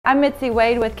I'm Mitzi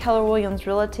Wade with Keller Williams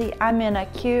Realty. I'm in a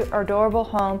cute or adorable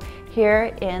home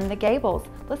here in the Gables.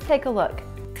 Let's take a look.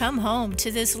 Come home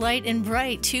to this light and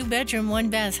bright 2-bedroom,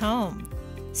 1-bath home.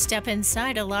 Step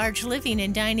inside a large living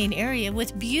and dining area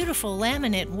with beautiful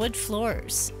laminate wood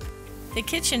floors. The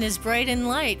kitchen is bright and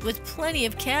light with plenty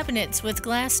of cabinets with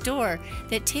glass door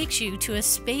that takes you to a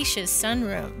spacious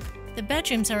sunroom. The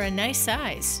bedrooms are a nice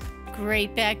size.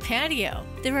 Great back patio.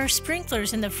 There are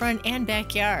sprinklers in the front and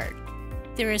backyard.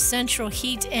 There is central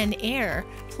heat and air,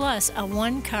 plus a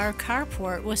 1-car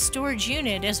carport with storage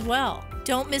unit as well.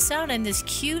 Don't miss out on this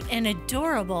cute and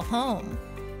adorable home.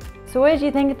 So what did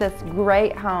you think of this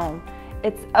great home?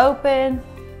 It's open,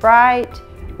 bright,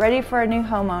 ready for a new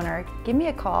homeowner. Give me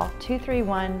a call,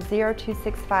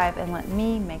 231-0265, and let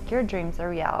me make your dreams a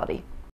reality.